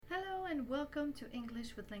Welcome to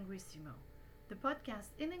English with Linguissimo, the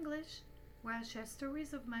podcast in English where I share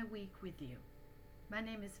stories of my week with you. My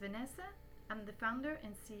name is Vanessa. I'm the founder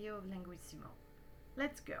and CEO of Linguissimo.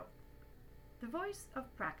 Let's go. The voice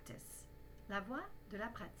of practice. La voix de la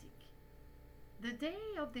pratique. The day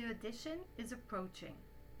of the audition is approaching,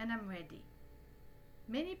 and I'm ready.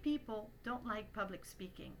 Many people don't like public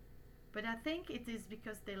speaking, but I think it is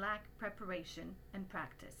because they lack preparation and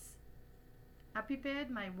practice. I prepared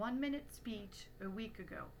my 1-minute speech a week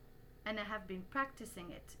ago, and I have been practicing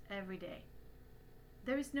it every day.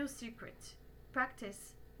 There is no secret.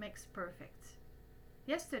 Practice makes perfect.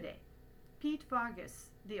 Yesterday, Pete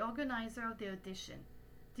Vargas, the organizer of the audition,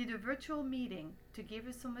 did a virtual meeting to give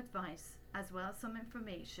us some advice as well as some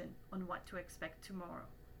information on what to expect tomorrow.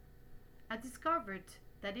 I discovered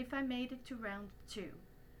that if I made it to round 2,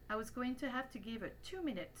 I was going to have to give a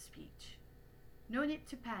 2-minute speech. No need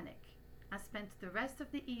to panic. I spent the rest of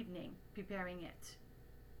the evening preparing it.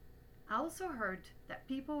 I also heard that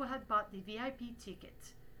people who had bought the VIP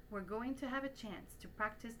ticket were going to have a chance to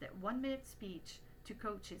practice that 1-minute speech to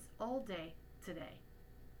coaches all day today.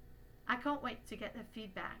 I can't wait to get their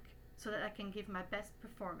feedback so that I can give my best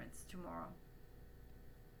performance tomorrow.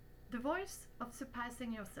 The voice of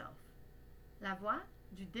surpassing yourself. La voix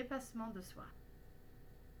du dépassement de soi.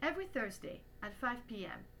 Every Thursday at 5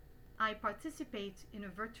 p.m., I participate in a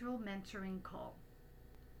virtual mentoring call.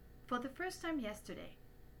 For the first time yesterday,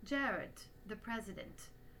 Jared, the president,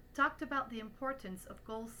 talked about the importance of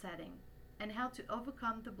goal setting and how to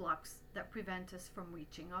overcome the blocks that prevent us from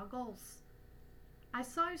reaching our goals. I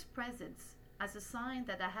saw his presence as a sign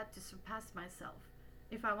that I had to surpass myself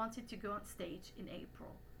if I wanted to go on stage in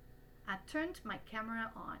April. I turned my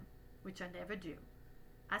camera on, which I never do.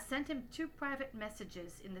 I sent him 2 private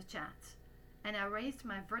messages in the chat, and I raised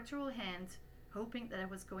my virtual hand, hoping that I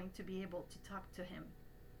was going to be able to talk to him.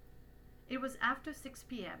 It was after 6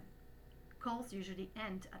 p.m. Calls usually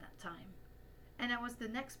end at that time, and I was the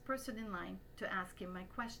next person in line to ask him my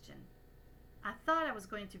question. I thought I was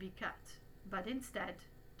going to be cut, but instead,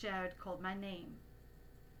 Jared called my name.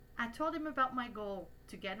 I told him about my goal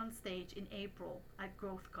to get on stage in April at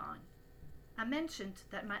GrowthCon. I mentioned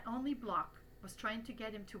that my only block was trying to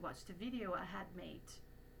get him to watch the video I had made.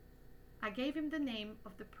 I gave him the name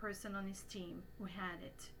of the person on his team who had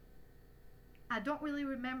it. I don't really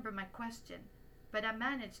remember my question, but I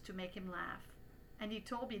managed to make him laugh, and he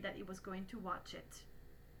told me that he was going to watch it.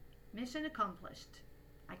 Mission accomplished.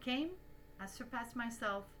 I came, I surpassed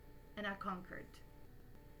myself, and I conquered.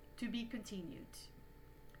 To be continued.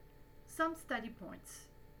 Some study points.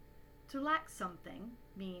 To lack something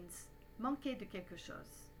means manquer de quelque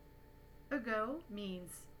chose. Ago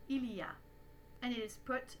means il y a, and it is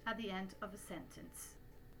put at the end of a sentence.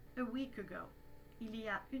 A week ago, il y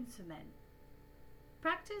a une semaine.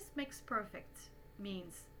 Practice makes perfect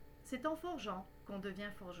means c'est en forgeant qu'on devient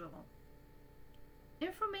forgeron.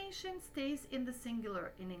 Information stays in the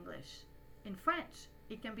singular in English. In French,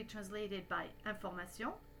 it can be translated by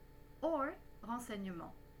information or renseignement.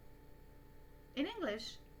 In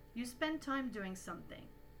English, you spend time doing something.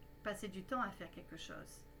 Passer du temps à faire quelque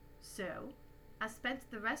chose. So, I spent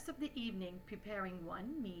the rest of the evening preparing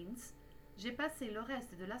one means j'ai passé le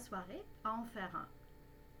reste de la soirée à en faire un.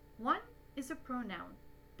 One is a pronoun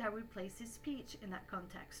that replaces speech in that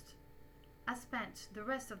context. I spent the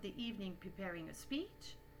rest of the evening preparing a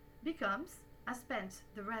speech becomes I spent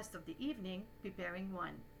the rest of the evening preparing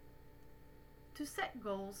one. To set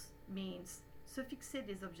goals means se fixer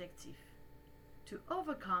des objectifs. To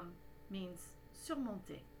overcome means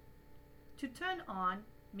surmonter. To turn on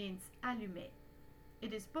means allumer.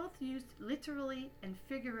 It is both used literally and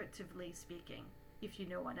figuratively speaking, if you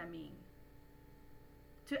know what I mean.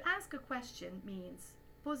 To ask a question means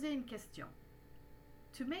poser une question.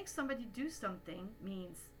 To make somebody do something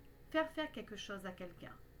means faire quelque chose à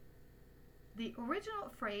quelqu'un. The original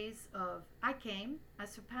phrase of I came, I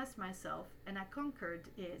surpassed myself, and I conquered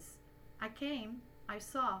is I came, I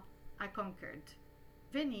saw, I conquered.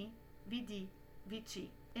 Veni, vidi, vici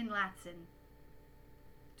in Latin.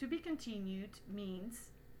 To be continued means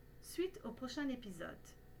suite au prochain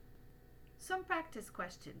épisode. Some practice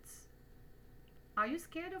questions. Are you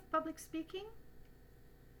scared of public speaking?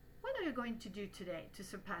 What are you going to do today to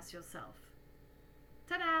surpass yourself?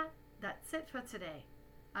 Ta-da! That's it for today.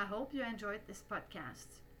 I hope you enjoyed this podcast.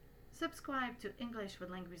 Subscribe to English with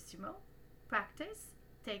Linguissimo. Practice,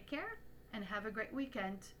 take care, and have a great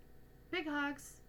weekend. Big hugs!